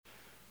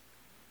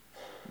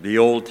The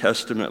Old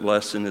Testament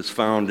lesson is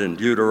found in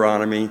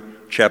Deuteronomy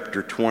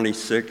chapter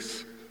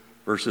 26,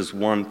 verses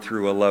 1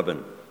 through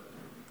 11.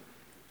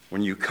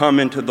 When you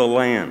come into the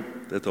land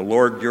that the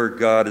Lord your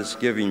God is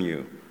giving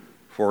you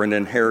for an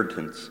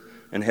inheritance,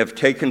 and have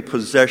taken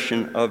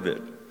possession of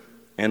it,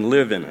 and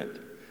live in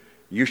it,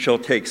 you shall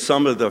take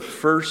some of the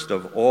first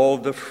of all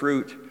the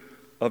fruit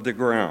of the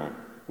ground,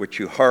 which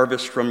you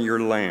harvest from your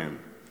land,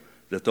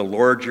 that the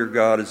Lord your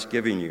God is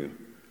giving you,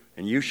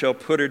 and you shall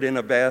put it in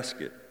a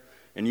basket,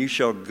 and you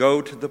shall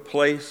go to the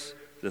place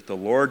that the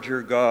Lord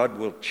your God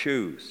will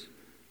choose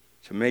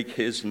to make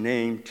his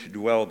name to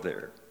dwell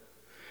there.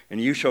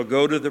 And you shall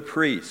go to the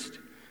priest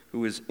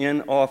who is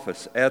in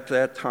office at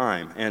that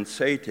time and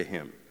say to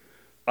him,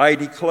 I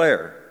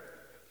declare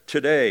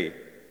today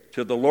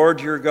to the Lord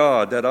your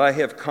God that I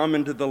have come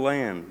into the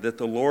land that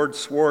the Lord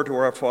swore to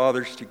our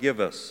fathers to give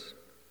us.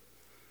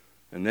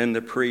 And then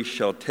the priest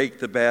shall take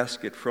the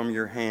basket from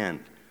your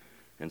hand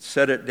and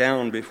set it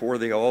down before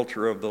the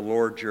altar of the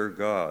Lord your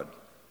God.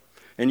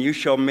 And you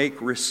shall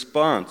make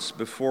response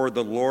before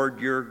the Lord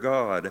your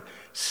God,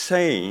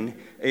 saying,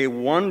 a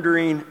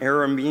wandering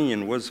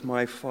Aramean was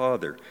my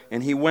father,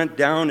 and he went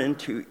down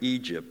into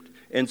Egypt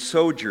and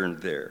sojourned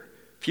there,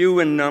 few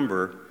in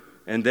number,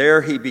 and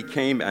there he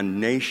became a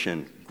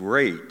nation,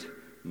 great,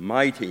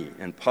 mighty,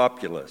 and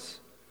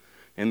populous.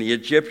 And the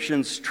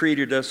Egyptians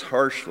treated us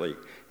harshly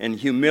and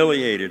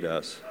humiliated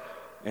us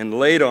and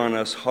laid on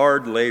us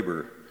hard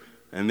labor.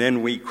 And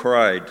then we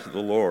cried to the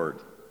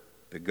Lord,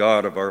 the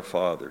God of our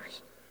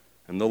fathers.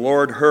 And the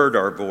Lord heard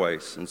our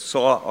voice and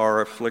saw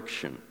our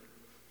affliction,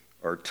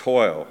 our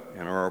toil,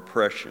 and our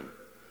oppression.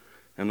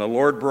 And the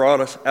Lord brought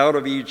us out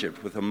of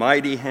Egypt with a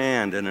mighty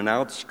hand and an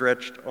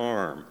outstretched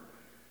arm,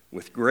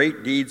 with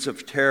great deeds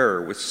of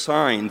terror, with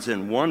signs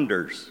and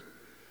wonders.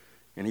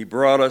 And he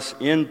brought us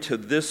into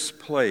this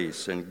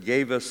place and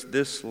gave us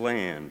this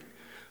land,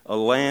 a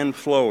land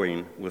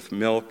flowing with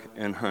milk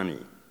and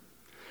honey.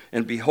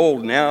 And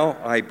behold, now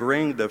I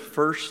bring the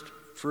first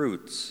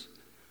fruits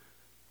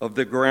of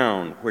the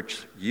ground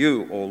which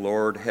you, O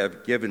Lord,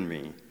 have given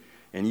me.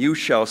 And you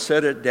shall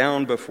set it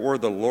down before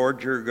the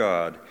Lord your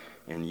God,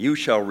 and you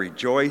shall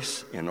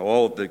rejoice in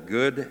all the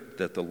good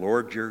that the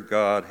Lord your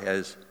God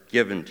has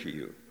given to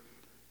you,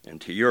 and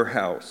to your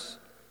house,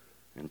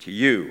 and to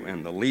you,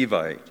 and the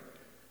Levite,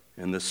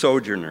 and the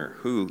sojourner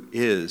who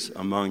is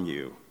among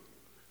you.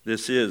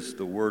 This is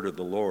the word of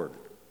the Lord.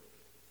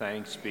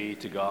 Thanks be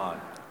to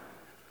God.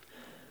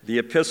 The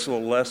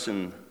epistle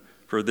lesson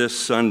for this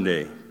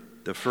Sunday,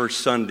 the first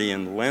Sunday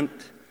in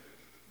Lent,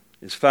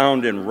 is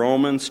found in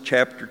Romans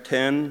chapter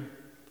 10,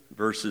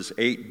 verses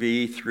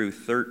 8b through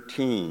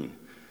 13.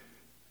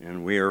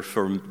 And we are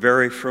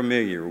very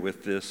familiar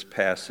with this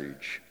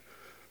passage.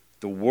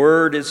 The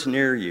word is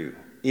near you,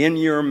 in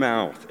your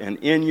mouth and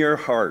in your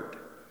heart.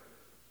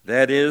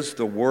 That is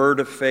the word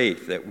of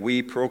faith that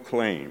we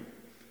proclaim.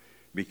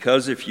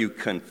 Because if you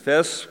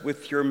confess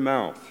with your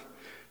mouth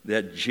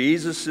that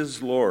Jesus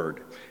is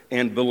Lord,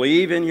 and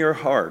believe in your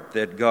heart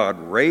that God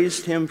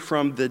raised him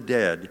from the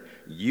dead,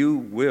 you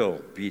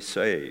will be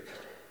saved.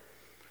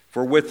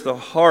 For with the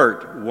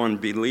heart one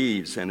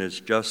believes and is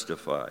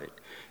justified,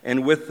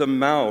 and with the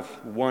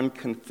mouth one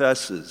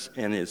confesses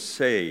and is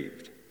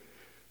saved.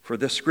 For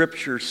the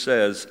scripture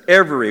says,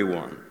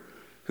 everyone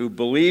who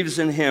believes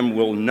in him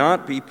will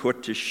not be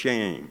put to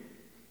shame.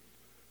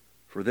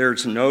 For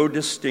there's no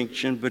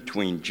distinction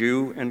between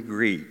Jew and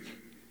Greek.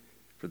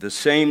 For the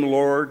same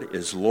Lord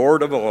is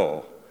Lord of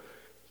all,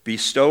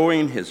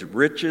 bestowing his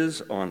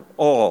riches on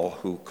all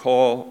who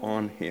call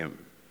on him.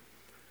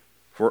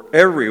 For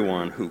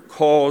everyone who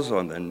calls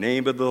on the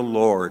name of the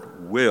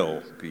Lord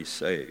will be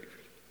saved.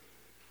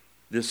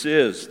 This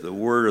is the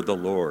word of the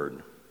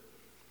Lord.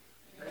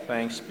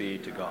 Thanks be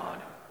to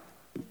God.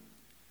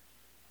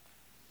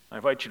 I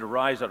invite you to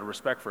rise out of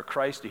respect for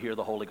Christ to hear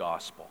the Holy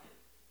Gospel.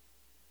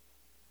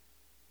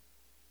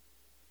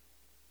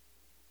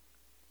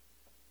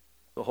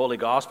 The Holy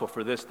Gospel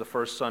for this, the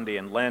first Sunday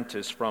in Lent,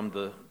 is from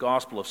the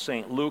Gospel of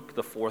St. Luke,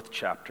 the 4th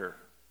chapter.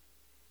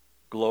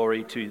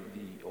 Glory to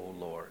thee, O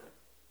Lord.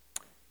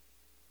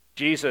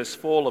 Jesus,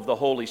 full of the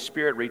Holy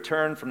Spirit,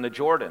 returned from the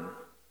Jordan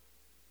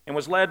and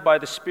was led by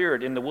the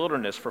Spirit in the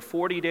wilderness for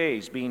 40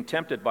 days, being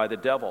tempted by the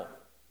devil.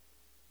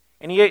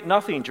 And he ate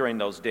nothing during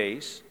those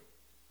days,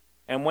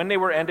 and when they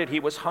were ended, he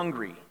was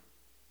hungry.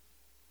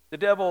 The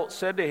devil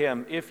said to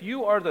him, if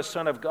you are the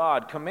Son of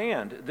God,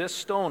 command this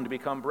stone to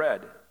become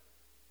bread.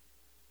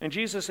 And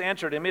Jesus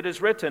answered him, it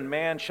is written,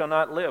 man shall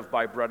not live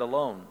by bread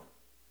alone.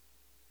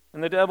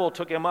 And the devil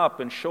took him up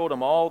and showed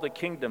him all the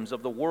kingdoms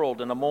of the world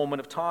in a moment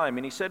of time.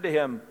 And he said to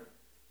him,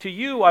 to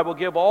you I will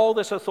give all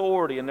this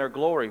authority and their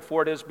glory,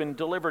 for it has been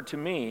delivered to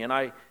me, and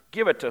I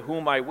give it to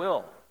whom I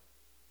will.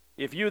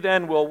 If you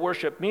then will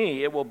worship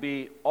me, it will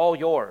be all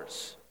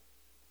yours.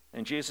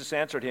 And Jesus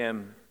answered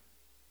him,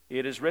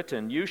 it is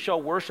written, you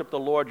shall worship the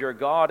Lord your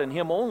God, and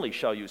him only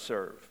shall you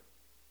serve.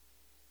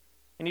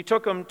 And he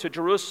took him to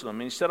Jerusalem,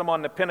 and he set him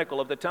on the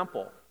pinnacle of the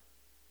temple.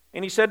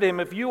 And he said to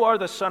him, if you are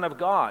the Son of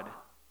God,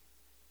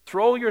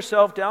 throw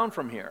yourself down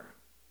from here.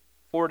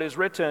 For it is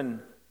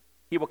written,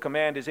 He will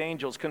command his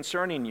angels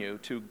concerning you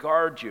to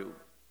guard you,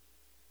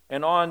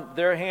 and on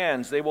their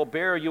hands they will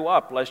bear you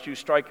up, lest you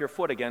strike your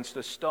foot against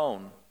a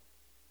stone."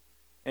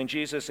 And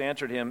Jesus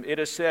answered him, "It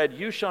is said,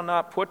 'You shall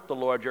not put the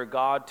Lord your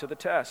God to the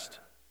test.'"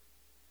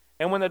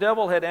 And when the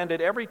devil had ended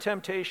every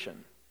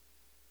temptation,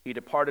 he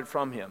departed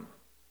from him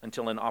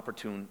until an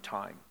opportune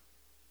time.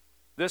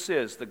 This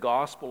is the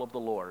gospel of the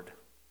Lord.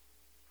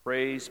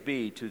 Praise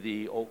be to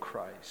thee, O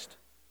Christ.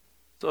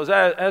 So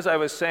as I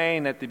was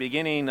saying at the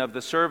beginning of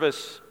the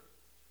service,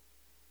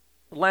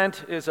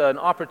 Lent is an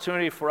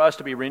opportunity for us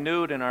to be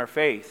renewed in our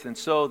faith. And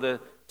so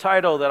the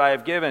title that I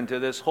have given to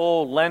this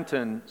whole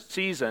Lenten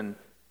season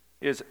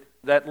is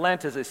that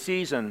Lent is a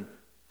season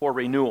for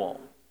renewal.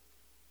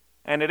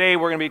 And today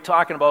we're going to be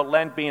talking about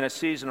Lent being a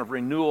season of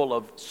renewal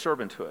of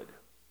servanthood.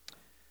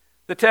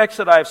 The text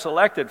that I've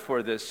selected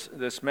for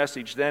this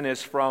message then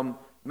is from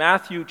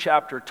Matthew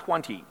chapter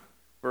 20,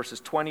 verses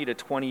 20 to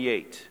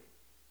 28.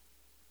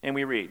 And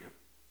we read,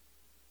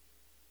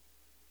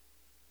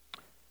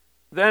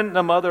 "Then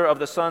the mother of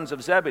the sons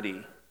of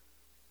Zebedee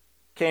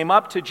came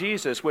up to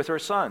Jesus with her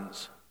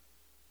sons,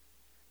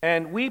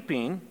 and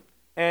weeping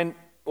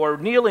or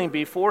kneeling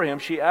before him,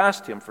 she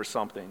asked him for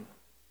something.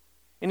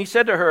 And he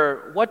said to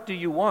her, 'What do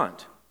you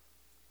want?'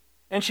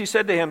 And she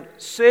said to him,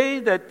 'Say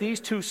that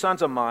these 2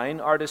 sons of mine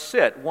are to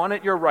sit, one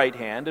at your right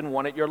hand and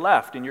one at your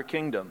left in your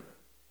kingdom.'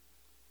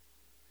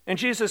 And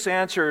Jesus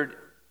answered,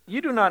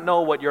 'You do not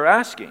know what you're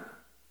asking.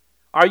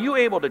 Are you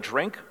able to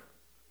drink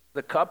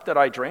the cup that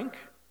I drink?'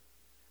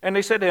 And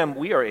they said to him,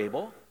 'We are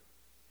able.'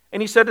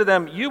 And he said to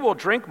them, 'You will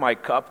drink my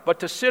cup, but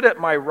to sit at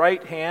my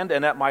right hand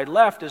and at my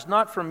left is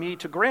not for me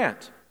to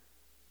grant,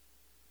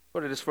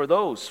 but it is for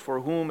those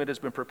for whom it has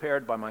been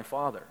prepared by my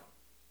Father.'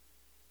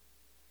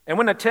 And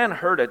when the 10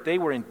 heard it, they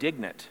were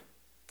indignant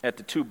at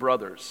the 2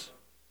 brothers.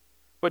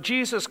 But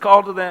Jesus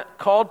called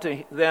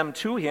them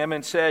to him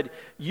and said,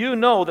 'You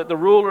know that the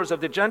rulers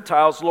of the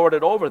Gentiles lord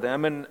it over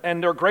them,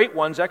 and their great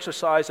ones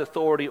exercise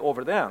authority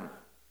over them.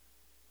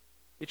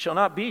 It shall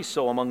not be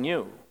so among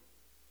you.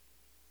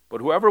 But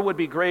whoever would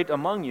be great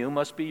among you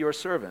must be your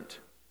servant,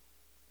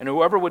 and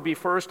whoever would be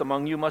first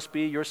among you must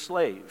be your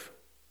slave.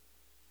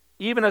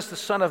 Even as the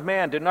Son of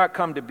Man did not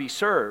come to be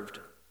served,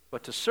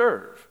 but to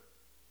serve,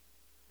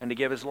 and to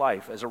give his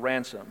life as a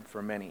ransom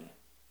for many.'"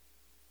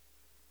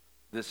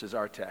 This is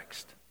our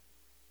text.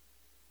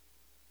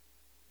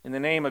 In the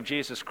name of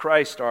Jesus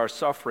Christ, our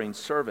suffering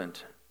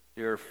servant,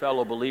 dear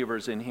fellow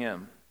believers in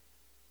him.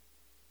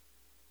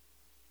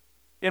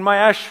 In my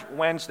Ash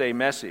Wednesday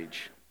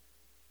message,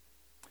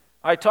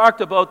 I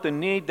talked about the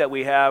need that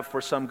we have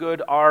for some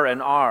good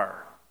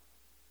R&R,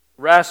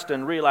 rest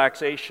and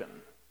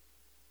relaxation.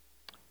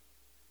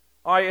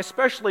 I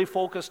especially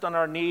focused on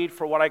our need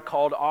for what I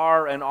called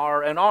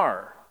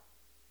R&R.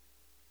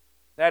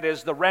 That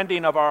is, the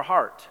rending of our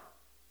heart,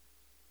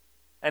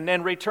 and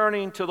then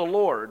returning to the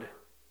Lord,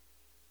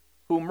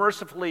 who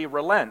mercifully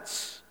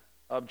relents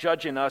of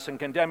judging us and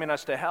condemning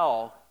us to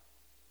hell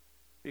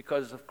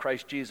because of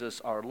Christ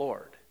Jesus our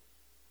Lord.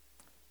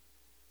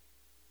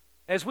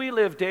 As we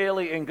live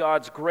daily in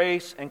God's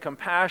grace and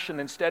compassion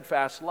and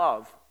steadfast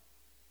love,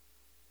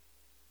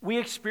 we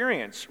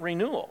experience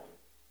renewal.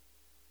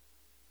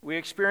 We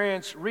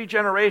experience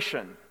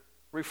regeneration,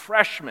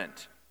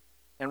 refreshment,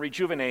 and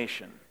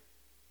rejuvenation.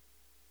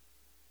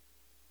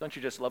 Don't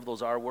you just love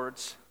those R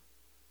words?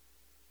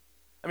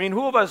 I mean,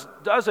 who of us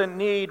doesn't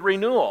need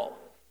renewal?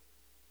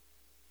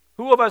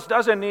 Who of us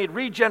doesn't need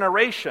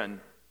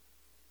regeneration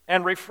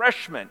and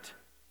refreshment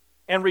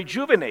and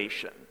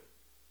rejuvenation?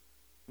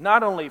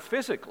 Not only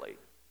physically,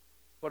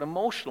 but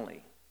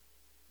emotionally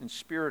and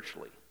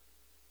spiritually.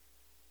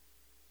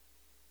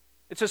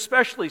 It's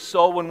especially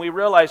so when we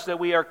realize that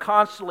we are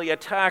constantly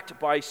attacked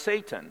by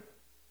Satan.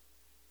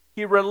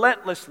 He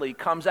relentlessly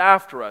comes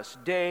after us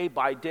day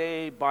by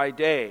day by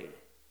day.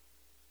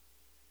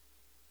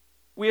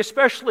 We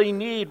especially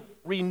need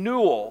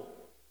renewal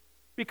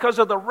because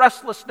of the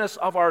restlessness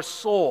of our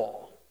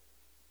soul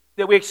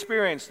that we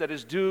experience that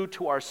is due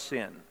to our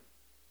sin.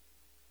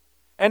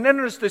 And then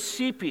there's the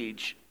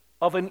seepage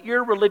of an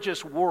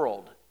irreligious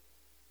world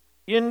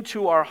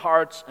into our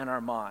hearts and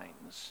our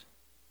minds.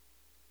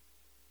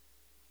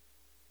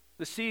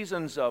 The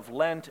seasons of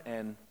Lent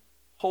and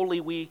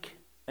Holy Week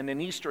and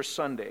then Easter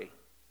Sunday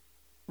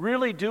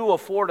really do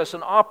afford us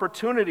an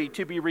opportunity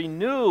to be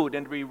renewed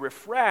and to be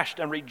refreshed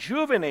and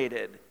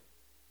rejuvenated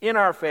in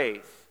our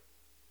faith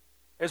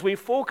as we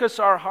focus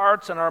our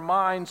hearts and our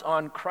minds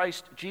on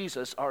Christ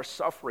Jesus, our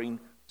suffering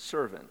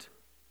servant.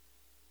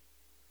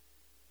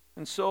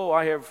 And so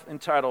I have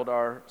entitled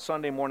our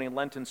Sunday morning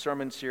Lenten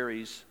sermon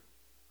series,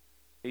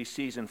 A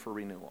Season for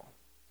Renewal.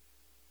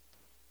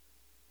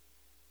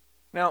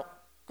 Now,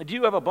 do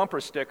you have a bumper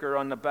sticker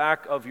on the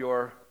back of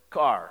your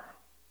car?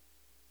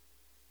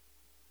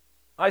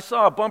 I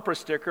saw a bumper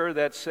sticker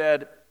that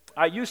said,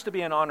 "I used to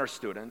be an honor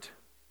student,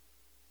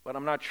 but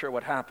I'm not sure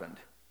what happened."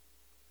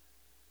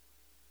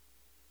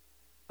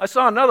 I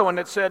saw another one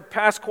that said,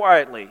 "Pass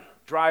quietly,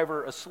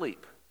 driver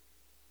asleep."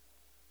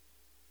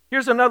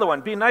 Here's another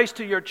one, "Be nice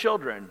to your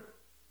children.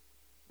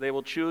 They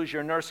will choose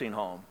your nursing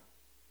home."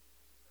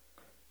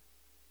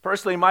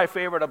 Personally, my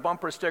favorite of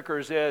bumper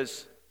stickers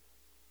is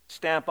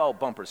stamp out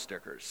bumper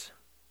stickers.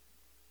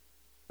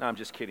 No, I'm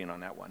just kidding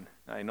on that one.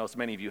 I know so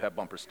many of you have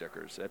bumper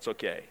stickers. That's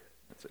okay.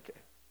 That's okay.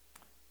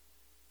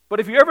 But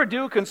if you ever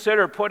do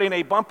consider putting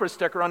a bumper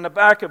sticker on the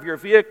back of your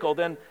vehicle,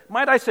 then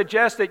might I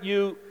suggest that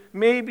you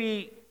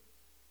maybe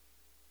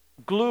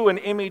glue an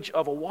image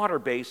of a water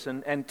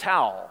basin and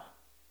towel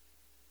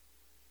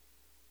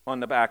on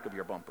the back of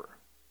your bumper.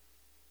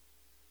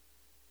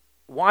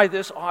 Why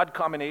this odd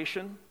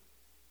combination?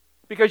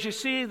 Because you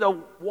see, the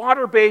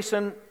water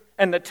basin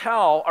and the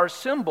towel are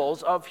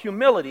symbols of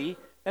humility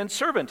and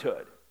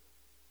servanthood.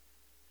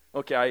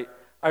 Okay,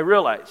 I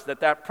realize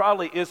that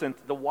probably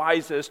isn't the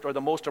wisest or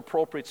the most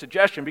appropriate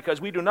suggestion,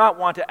 because we do not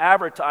want to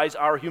advertise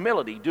our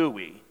humility, do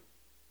we?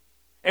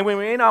 And we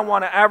may not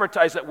want to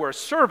advertise that we're a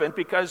servant,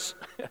 because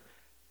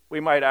we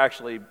might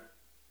actually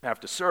have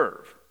to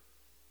serve.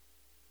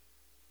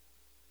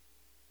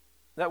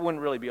 That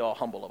wouldn't really be all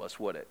humble of us,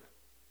 would it?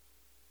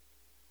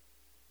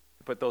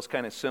 To put those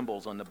kind of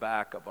symbols on the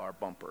back of our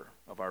bumper,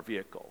 of our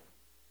vehicle.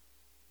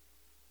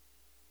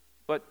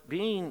 But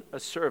being a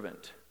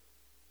servant,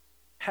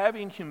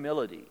 having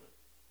humility,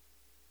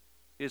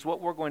 is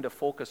what we're going to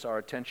focus our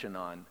attention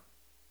on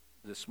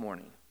this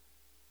morning.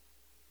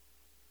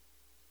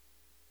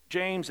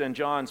 James and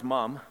John's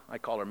mom, I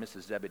call her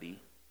Mrs. Zebedee.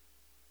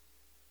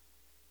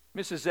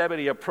 Mrs.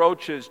 Zebedee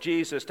approaches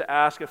Jesus to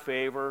ask a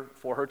favor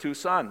for her two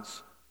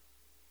sons.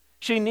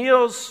 She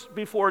kneels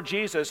before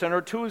Jesus, and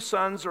her two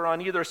sons are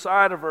on either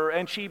side of her,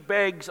 and she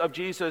begs of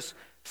Jesus,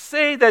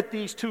 "Say that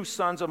these two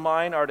sons of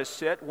mine are to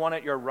sit, one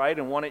at your right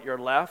and one at your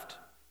left,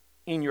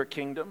 in your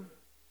kingdom."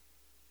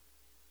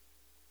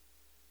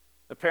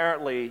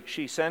 Apparently,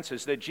 she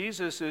senses that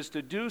Jesus is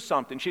to do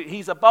something.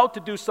 He's about to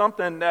do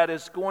something that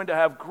is going to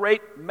have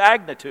great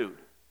magnitude,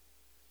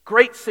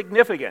 great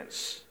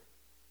significance.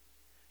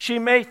 She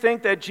may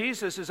think that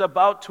Jesus is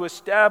about to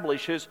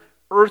establish his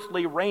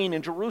earthly reign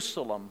in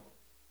Jerusalem.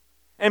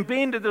 And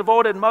being the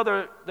devoted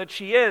mother that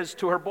she is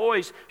to her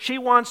boys, she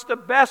wants the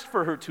best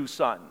for her two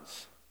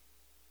sons.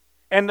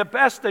 And the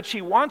best that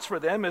she wants for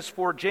them is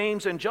for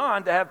James and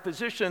John to have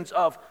positions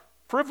of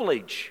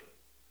privilege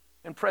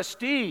and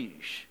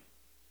prestige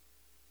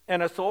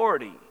and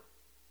authority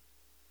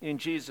in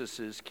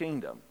Jesus'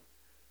 kingdom.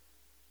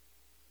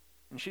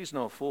 And she's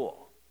no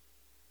fool.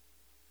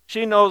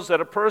 She knows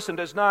that a person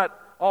does not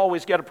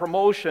always get a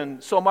promotion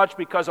so much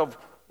because of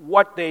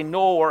what they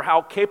know or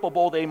how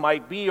capable they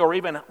might be, or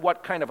even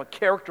what kind of a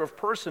character of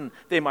person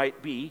they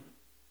might be,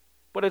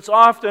 but it's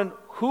often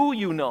who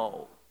you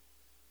know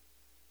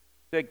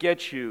that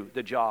gets you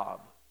the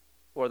job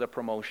or the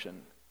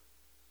promotion.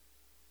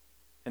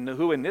 And the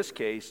who in this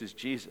case is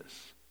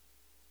Jesus.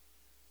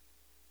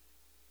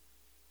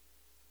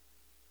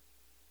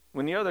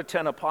 When the other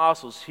 10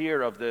 apostles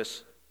hear of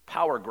this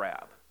power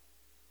grab,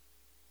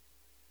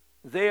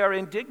 they are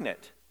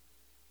indignant.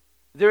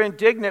 They're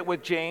indignant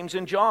with James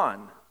and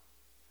John.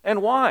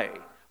 And why?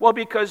 Well,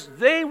 because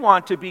they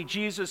want to be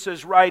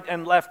Jesus' right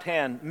and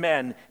left-hand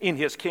men in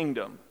his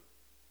kingdom.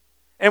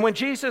 And when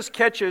Jesus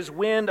catches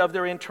wind of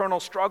their internal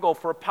struggle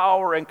for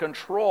power and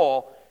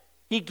control,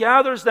 he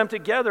gathers them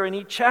together and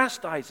he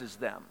chastises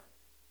them.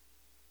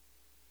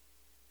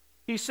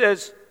 He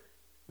says,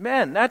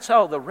 "Men, that's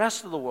how the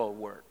rest of the world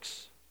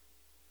works."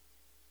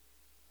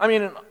 I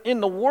mean,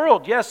 in the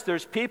world, yes,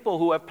 there's people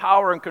who have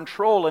power and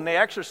control, and they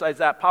exercise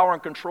that power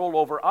and control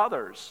over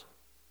others.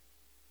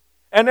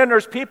 And then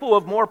there's people who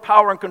have more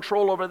power and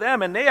control over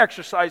them, and they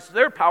exercise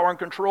their power and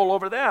control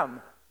over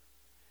them.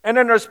 And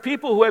then there's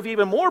people who have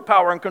even more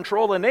power and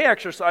control, and they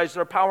exercise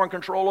their power and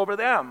control over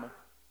them.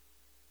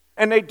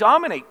 And they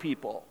dominate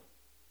people.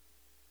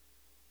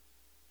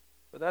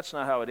 But that's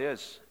not how it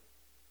is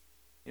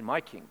in my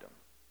kingdom.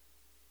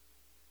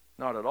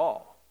 Not at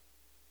all.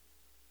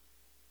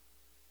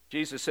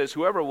 Jesus says,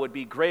 "Whoever would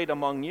be great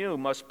among you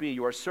must be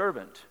your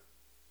servant.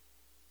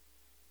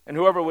 And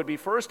whoever would be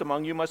first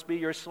among you must be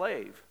your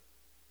slave.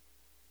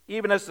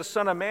 Even as the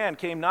Son of Man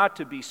came not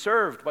to be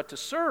served, but to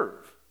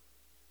serve,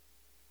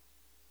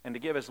 and to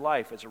give his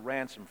life as a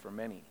ransom for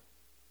many."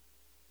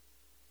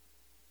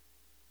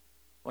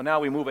 Well, now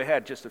we move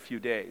ahead just a few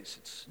days.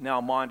 It's now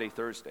Maundy,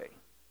 Thursday.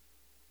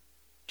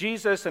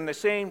 Jesus and the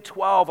same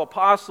 12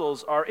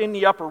 apostles are in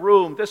the upper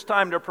room. This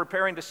time they're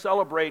preparing to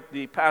celebrate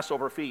the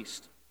Passover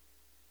feast.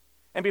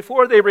 And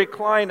before they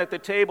recline at the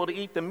table to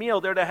eat the meal,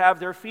 they're to have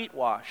their feet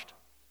washed.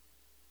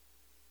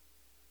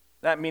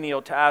 That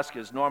menial task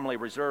is normally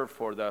reserved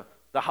for the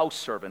house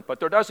servant, but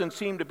there doesn't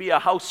seem to be a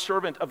house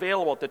servant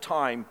available at the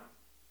time.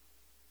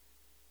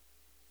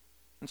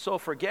 And so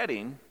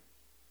forgetting,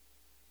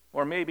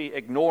 or maybe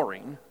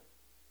ignoring,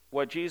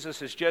 what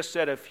Jesus has just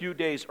said a few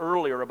days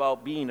earlier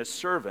about being a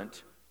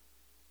servant,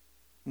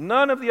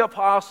 none of the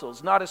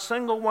apostles, not a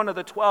single one of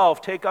the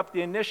 12, take up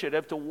the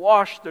initiative to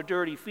wash the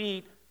dirty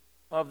feet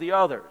of the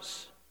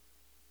others.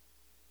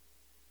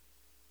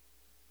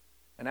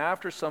 And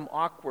after some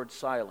awkward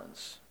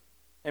silence,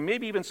 and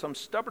maybe even some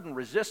stubborn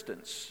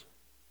resistance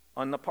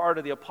on the part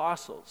of the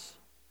apostles,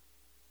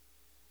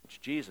 it's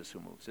Jesus who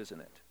moves, isn't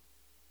it?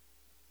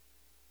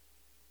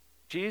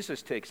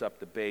 Jesus takes up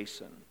the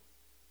basin.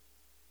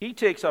 He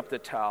takes up the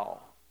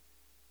towel.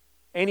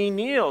 And he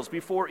kneels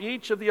before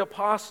each of the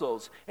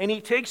apostles, and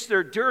he takes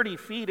their dirty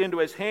feet into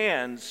his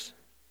hands,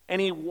 and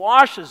he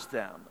washes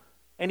them,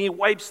 and he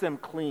wipes them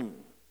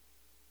clean.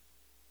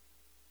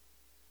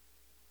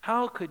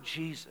 How could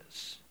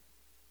Jesus,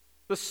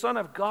 the Son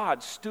of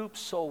God, stoop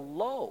so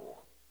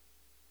low?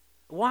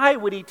 Why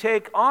would he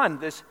take on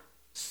this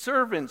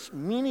servant's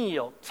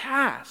menial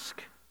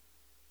task?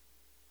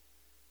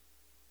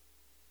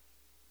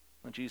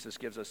 Well, Jesus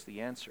gives us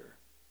the answer.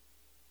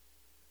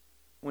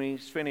 When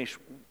he's finished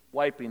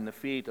wiping the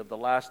feet of the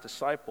last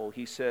disciple,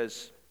 he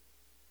says,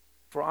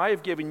 "For I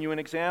have given you an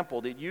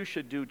example that you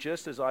should do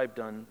just as I've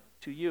done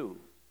to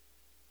you.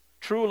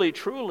 Truly,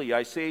 truly,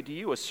 I say to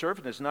you, a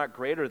servant is not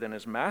greater than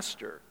his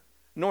master,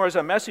 nor is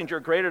a messenger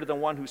greater than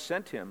one who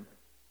sent him.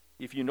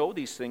 If you know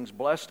these things,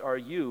 blessed are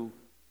you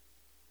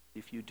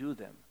if you do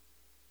them."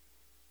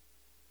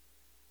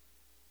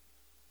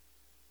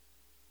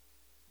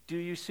 Do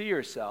you see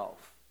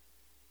yourself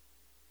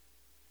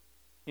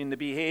in the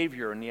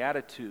behavior and the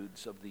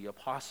attitudes of the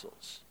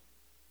apostles?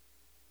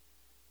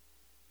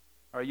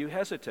 Are you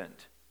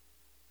hesitant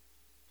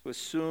to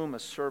assume a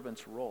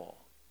servant's role,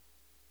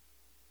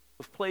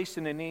 of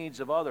placing the needs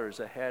of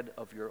others ahead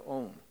of your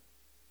own?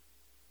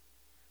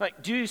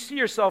 Do you see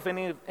yourself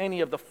in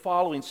any of the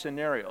following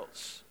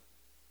scenarios?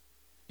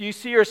 Do you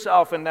see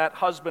yourself in that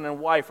husband and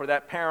wife, or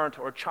that parent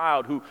or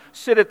child who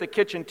sit at the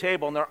kitchen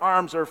table and their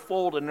arms are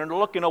folded and they're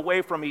looking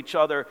away from each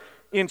other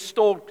in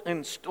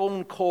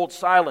stone cold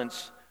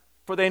silence,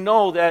 for they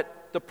know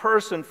that the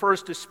person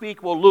first to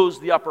speak will lose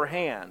the upper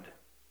hand,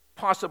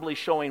 possibly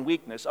showing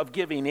weakness of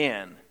giving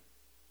in?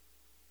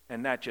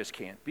 And that just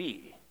can't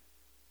be,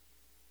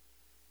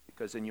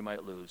 because then you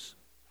might lose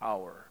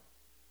power,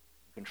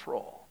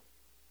 control.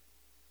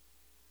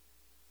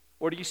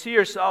 Or do you see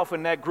yourself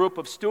in that group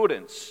of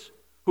students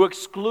who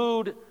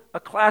exclude a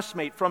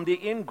classmate from the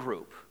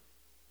in-group?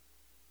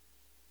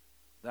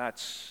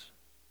 That's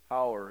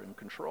power and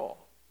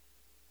control.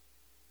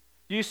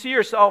 Do you see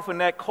yourself in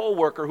that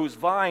coworker who's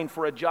vying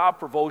for a job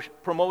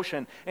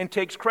promotion and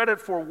takes credit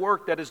for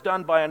work that is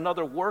done by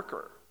another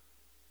worker?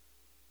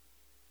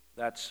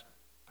 That's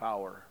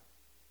power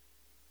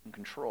and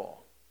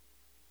control.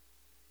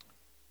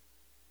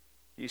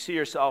 Do you see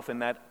yourself in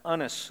that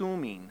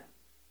unassuming,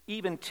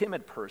 even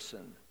timid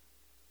person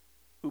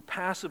who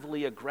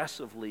passively,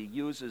 aggressively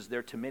uses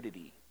their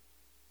timidity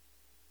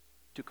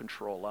to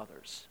control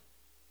others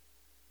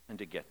and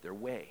to get their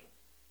way?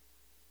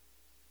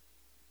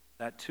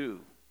 That too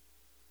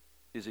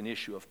is an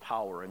issue of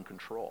power and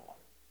control.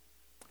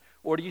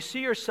 Or do you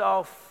see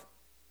yourself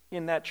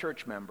in that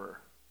church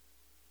member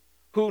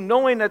who,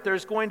 knowing that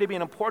there's going to be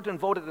an important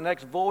vote at the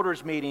next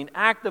voters' meeting,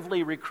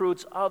 actively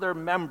recruits other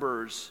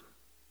members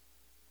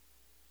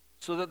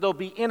so that they'll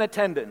be in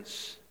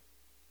attendance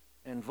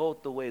and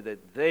vote the way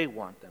that they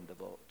want them to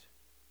vote?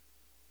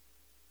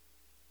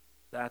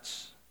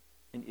 That's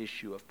an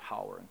issue of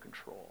power and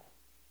control.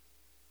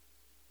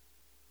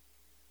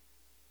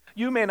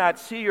 You may not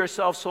see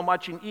yourself so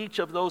much in each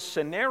of those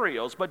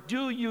scenarios, but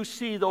do you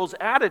see those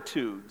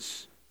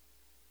attitudes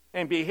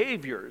and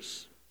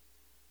behaviors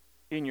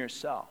in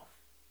yourself?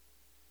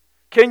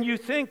 Can you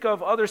think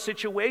of other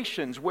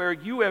situations where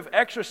you have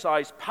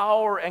exercised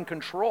power and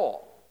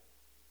control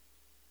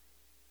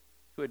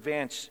to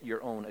advance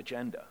your own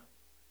agenda?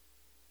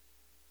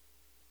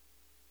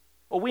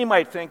 Well, we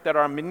might think that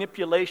our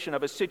manipulation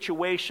of a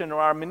situation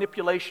or our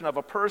manipulation of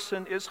a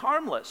person is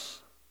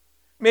harmless,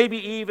 maybe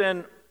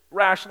even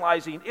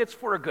rationalizing it's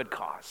for a good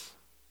cause.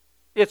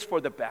 It's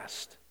for the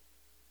best.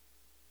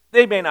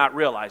 They may not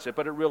realize it,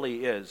 but it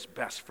really is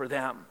best for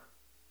them.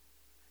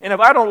 And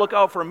if I don't look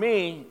out for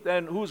me,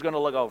 then who's going to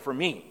look out for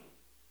me?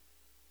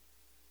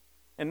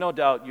 And no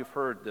doubt you've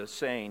heard the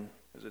saying,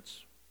 because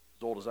it's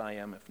as old as I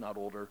am, if not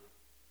older,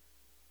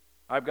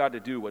 I've got to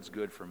do what's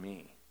good for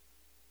me.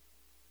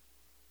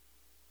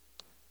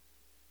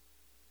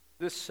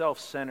 This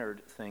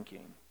self-centered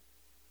thinking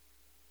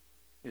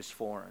is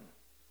foreign.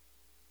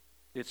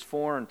 It's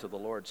foreign to the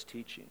Lord's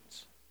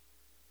teachings.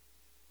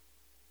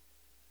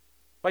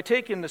 By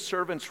taking the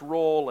servant's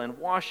role and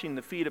washing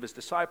the feet of his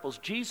disciples,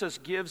 Jesus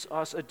gives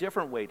us a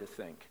different way to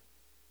think,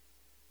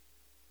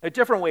 a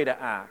different way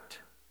to act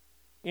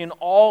in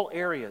all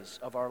areas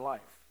of our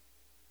life.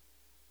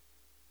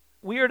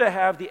 We are to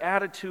have the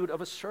attitude of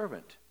a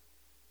servant,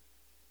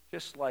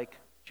 just like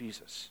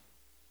Jesus.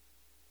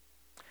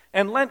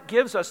 And Lent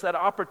gives us that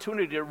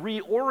opportunity to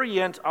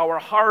reorient our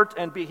heart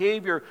and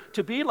behavior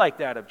to be like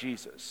that of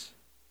Jesus.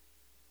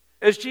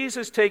 As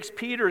Jesus takes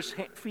Peter's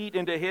feet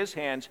into his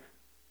hands,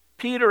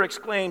 Peter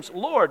exclaims,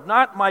 "Lord,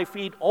 not my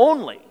feet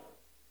only,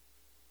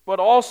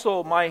 but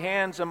also my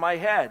hands and my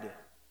head."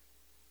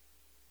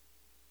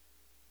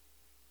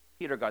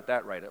 Peter got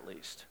that right, at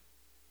least.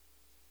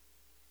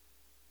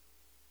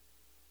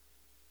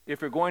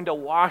 If you're going to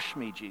wash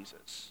me,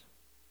 Jesus,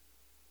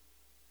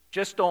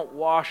 just don't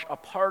wash a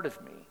part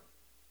of me.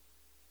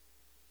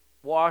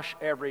 Wash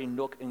every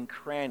nook and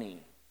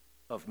cranny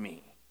of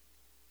me.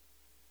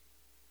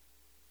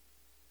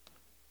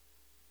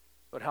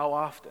 But how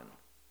often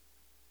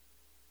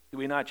do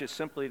we not just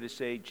simply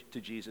say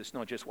to Jesus,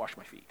 no, just wash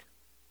my feet?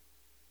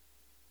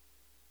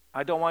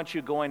 I don't want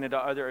you going into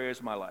other areas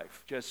of my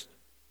life.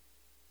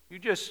 You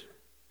just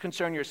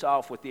concern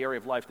yourself with the area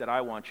of life that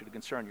I want you to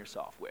concern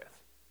yourself with.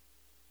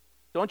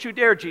 Don't you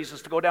dare,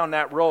 Jesus, to go down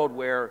that road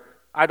where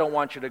I don't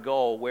want you to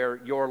go,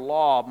 where your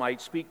law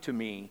might speak to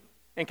me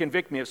and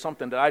convict me of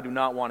something that I do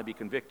not want to be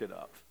convicted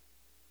of.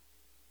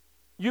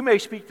 You may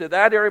speak to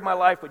that area of my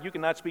life, but you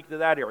cannot speak to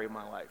that area of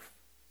my life.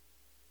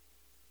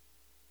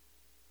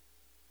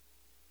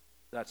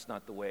 That's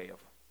not the way of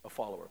a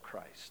follower of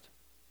Christ.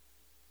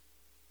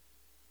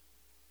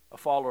 A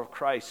follower of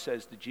Christ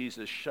says to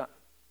Jesus,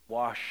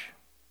 wash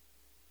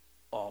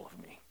all of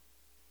me.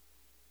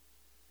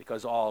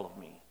 Because all of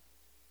me,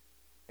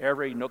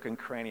 every nook and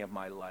cranny of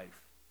my life,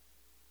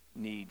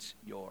 needs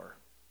your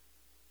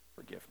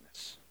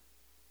forgiveness.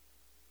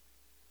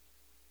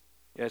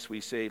 Yes,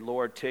 we say,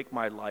 Lord, take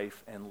my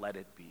life and let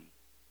it be.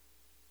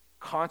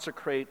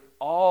 Consecrate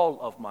all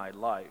of my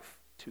life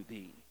to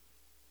thee.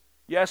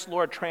 Yes,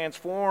 Lord,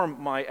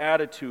 transform my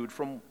attitude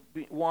from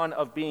one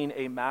of being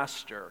a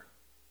master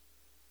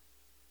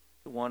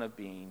to one of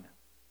being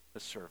a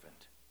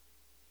servant.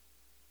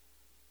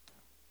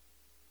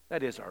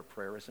 That is our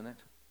prayer, isn't it?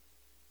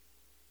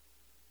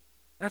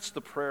 That's the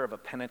prayer of a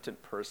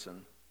penitent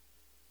person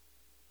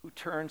who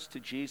turns to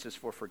Jesus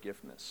for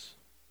forgiveness.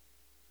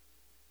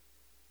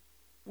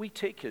 We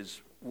take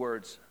his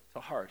words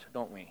to heart,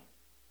 don't we?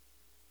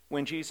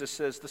 When Jesus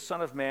says, the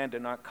Son of Man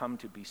did not come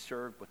to be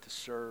served, but to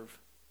serve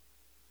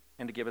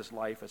and to give his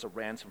life as a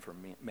ransom for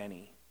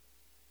many.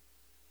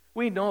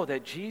 We know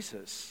that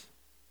Jesus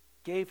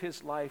gave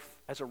his life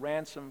as a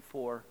ransom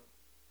for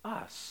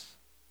us,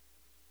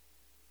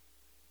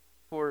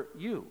 for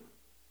you,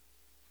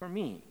 for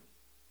me.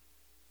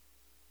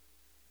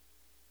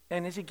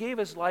 And as he gave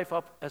his life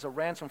up as a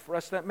ransom for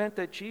us, that meant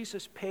that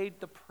Jesus paid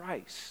the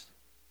price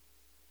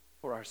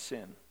for our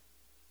sin.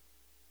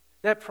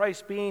 That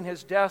price being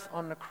his death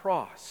on the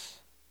cross.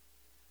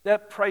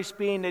 That price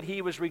being that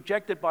he was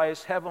rejected by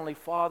his heavenly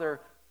Father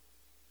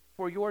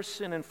for your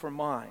sin and for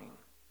mine.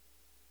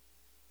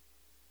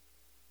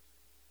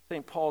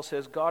 St. Paul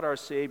says, God our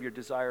Savior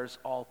desires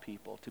all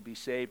people to be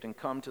saved and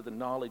come to the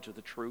knowledge of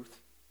the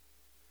truth.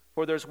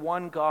 For there's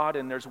one God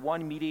and there's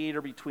one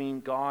mediator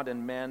between God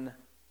and men,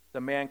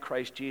 the man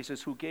Christ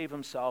Jesus, who gave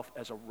himself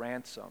as a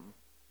ransom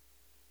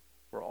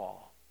for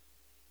all.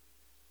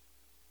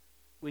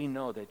 We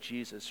know that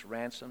Jesus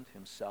ransomed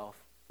himself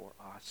for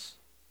us.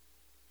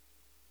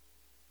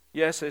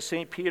 Yes, as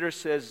St. Peter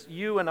says,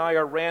 you and I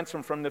are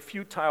ransomed from the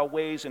futile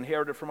ways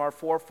inherited from our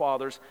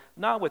forefathers,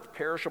 not with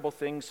perishable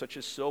things such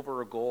as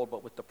silver or gold,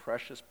 but with the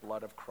precious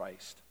blood of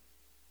Christ,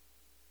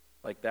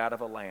 like that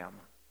of a lamb,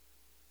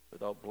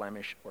 without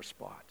blemish or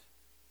spot.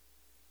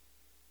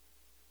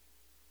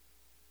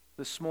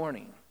 This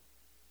morning,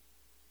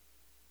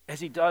 as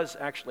he does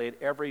actually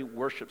at every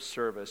worship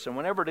service, and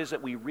whenever it is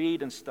that we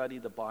read and study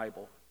the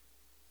Bible,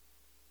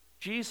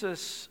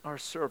 Jesus, our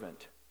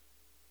servant,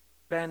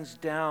 bends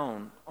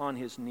down on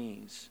his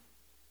knees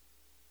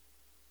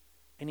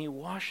and he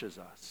washes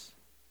us.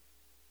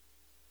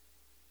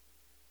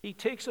 He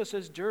takes us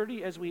as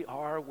dirty as we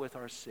are with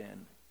our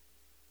sin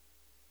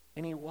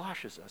and he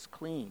washes us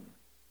clean.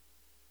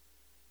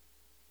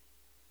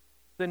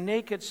 The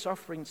naked,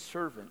 suffering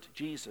servant,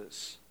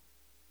 Jesus,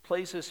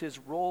 places his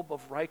robe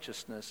of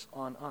righteousness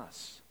on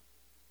us.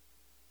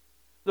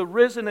 The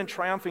risen and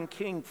triumphant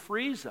King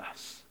frees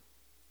us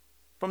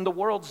from the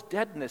world's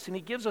deadness, and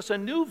he gives us a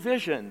new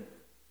vision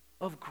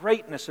of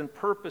greatness and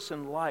purpose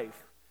in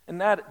life, and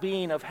that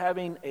being of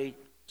having a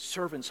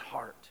servant's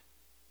heart.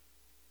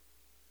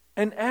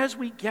 And as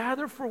we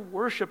gather for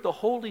worship, the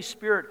Holy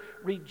Spirit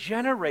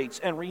regenerates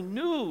and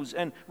renews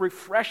and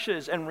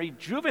refreshes and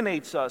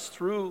rejuvenates us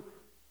through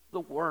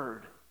the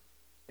Word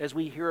as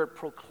we hear it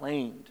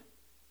proclaimed,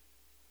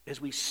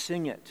 as we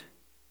sing it,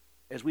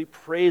 as we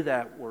pray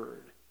that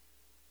Word.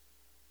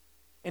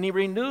 And he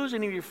renews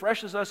and he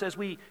refreshes us as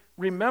we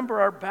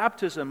remember our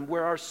baptism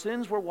where our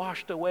sins were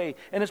washed away.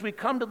 And as we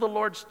come to the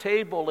Lord's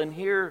table and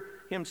hear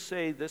him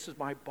say, this is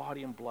my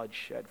body and blood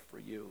shed for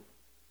you.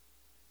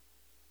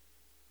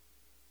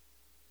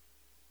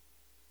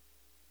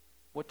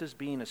 What does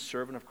being a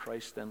servant of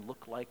Christ then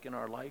look like in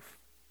our life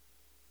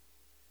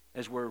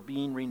as we're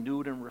being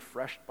renewed and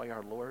refreshed by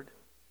our Lord?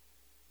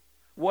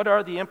 What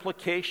are the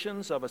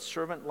implications of a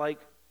servant-like,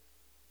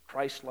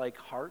 Christ-like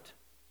heart?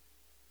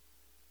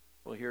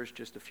 Well, here's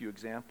just a few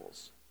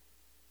examples.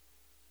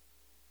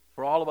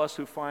 For all of us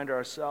who find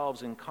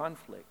ourselves in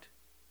conflict,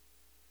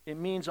 it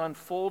means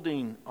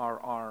unfolding our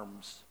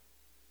arms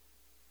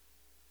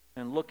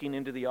and looking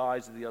into the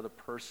eyes of the other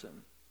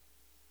person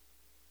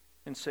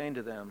and saying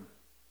to them,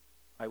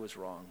 I was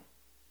wrong.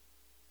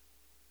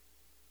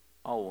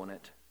 I'll own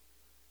it.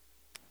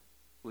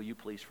 Will you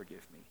please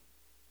forgive me?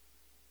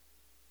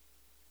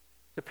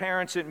 To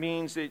parents, it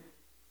means that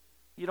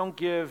you don't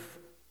give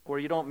or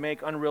you don't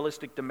make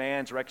unrealistic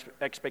demands or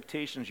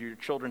expectations of your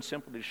children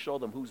simply to show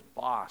them who's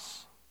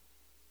boss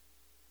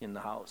in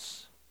the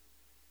house.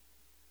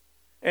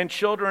 And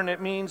children,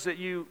 it means that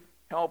you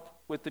help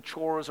with the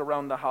chores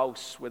around the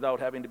house without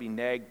having to be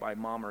nagged by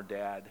mom or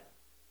dad,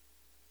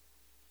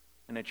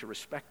 and that you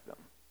respect them.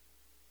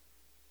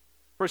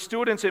 For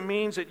students, it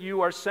means that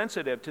you are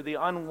sensitive to the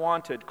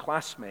unwanted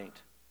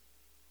classmate,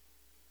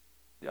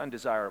 the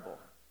undesirable,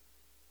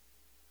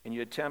 and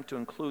you attempt to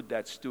include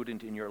that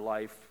student in your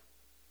life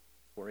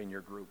or in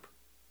your group.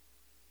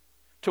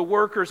 To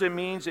workers, it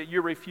means that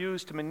you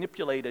refuse to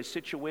manipulate a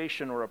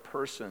situation or a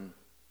person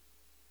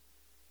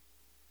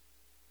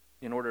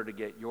in order to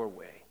get your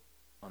way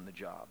on the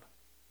job.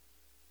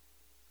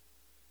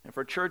 And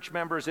for church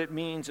members, it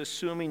means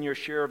assuming your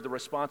share of the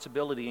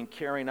responsibility in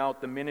carrying out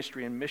the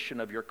ministry and mission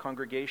of your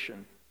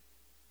congregation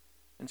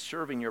and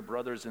serving your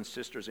brothers and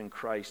sisters in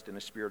Christ in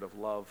a spirit of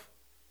love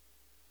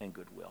and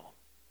goodwill.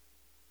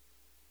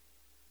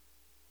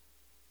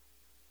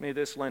 May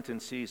this Lenten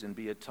season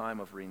be a time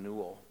of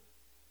renewal,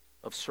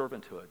 of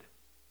servanthood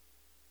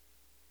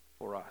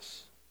for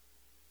us.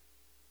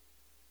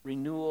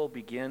 Renewal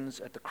begins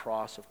at the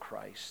cross of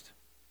Christ,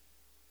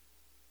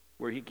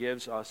 where he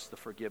gives us the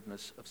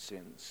forgiveness of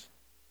sins.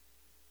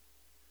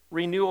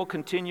 Renewal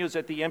continues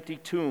at the empty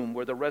tomb,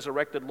 where the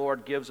resurrected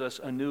Lord gives us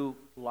a new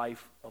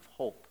life of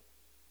hope.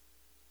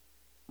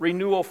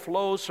 Renewal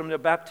flows from the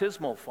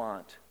baptismal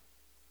font,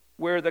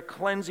 where the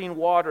cleansing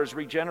waters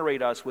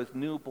regenerate us with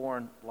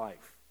newborn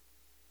life.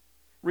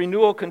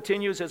 Renewal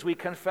continues as we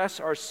confess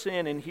our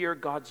sin and hear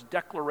God's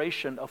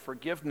declaration of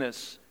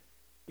forgiveness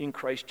in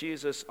Christ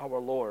Jesus our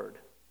Lord.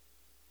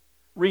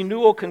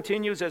 Renewal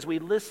continues as we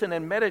listen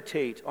and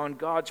meditate on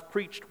God's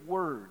preached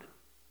word.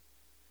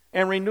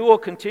 And renewal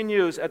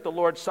continues at the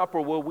Lord's Supper,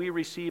 where we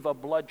receive a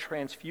blood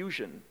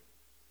transfusion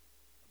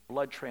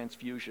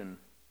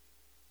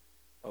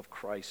of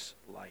Christ's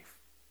life.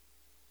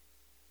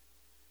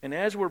 And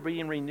as we're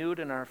being renewed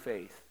in our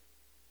faith,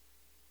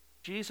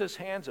 Jesus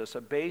hands us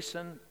a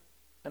basin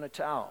and a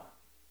towel.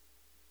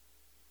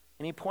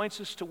 And he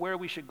points us to where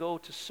we should go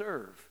to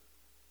serve.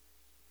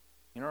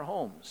 In our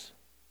homes,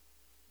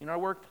 in our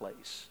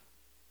workplace,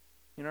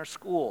 in our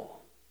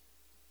school,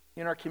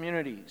 in our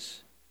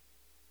communities.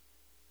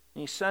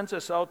 And he sends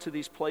us out to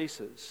these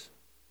places.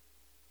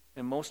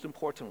 And most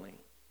importantly,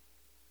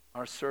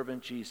 our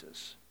servant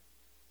Jesus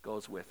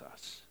goes with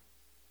us.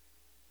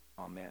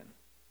 Amen.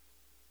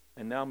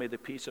 And now may the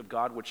peace of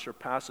God, which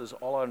surpasses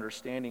all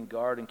understanding,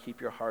 guard and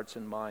keep your hearts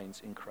and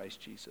minds in Christ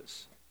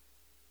Jesus.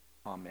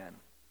 Amen.